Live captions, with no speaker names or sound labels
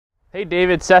Hey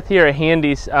David, Seth here at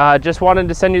Handy's. Just wanted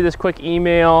to send you this quick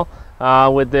email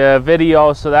with the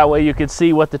video so that way you could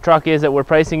see what the truck is that we're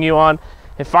pricing you on.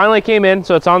 It finally came in,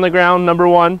 so it's on the ground, number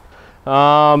one.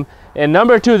 And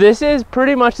number two, this is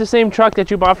pretty much the same truck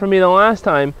that you bought from me the last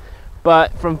time,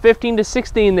 but from 15 to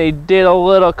 16 they did a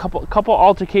little couple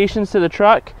altercations to the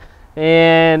truck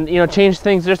and changed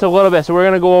things just a little bit, so we're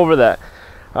going to go over that.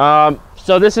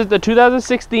 So this is the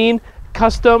 2016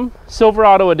 custom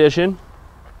Silverado edition.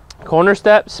 Corner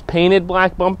steps, painted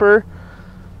black bumper,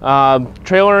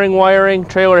 trailering wiring,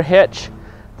 trailer hitch.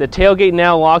 The tailgate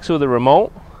now locks with a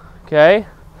remote. Okay,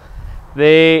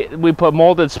 we put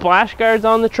molded splash guards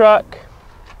on the truck.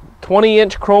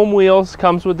 20-inch chrome wheels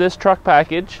comes with this truck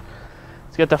package.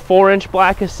 It's got the 4-inch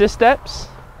black assist steps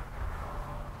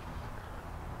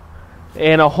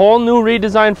and a whole new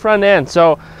redesigned front end.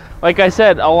 So like I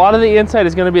said, a lot of the inside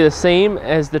is going to be the same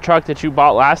as the truck that you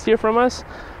bought last year from us,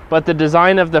 but the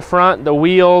design of the front, the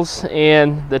wheels,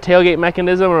 and the tailgate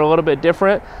mechanism are a little bit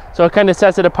different, so it kind of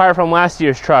sets it apart from last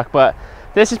year's truck. But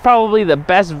this is probably the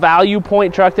best value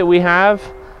point truck that we have.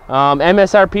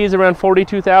 MSRP is around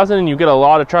 $42,000, and you get a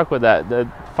lot of truck with that. The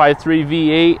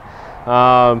 5.3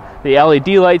 V8, the LED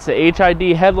lights, the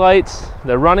HID headlights,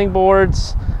 the running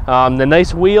boards, the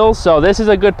nice wheels. So this is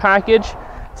a good package.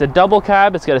 It's a double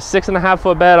cab. It's got a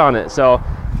 6.5-foot bed on it. So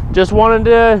just wanted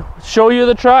to show you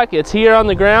the truck. It's here on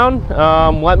the ground.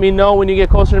 Let me know when you get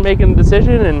closer to making a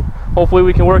decision, and hopefully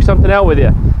we can work something out with you.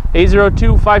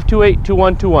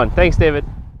 802-528-2121. Thanks, David.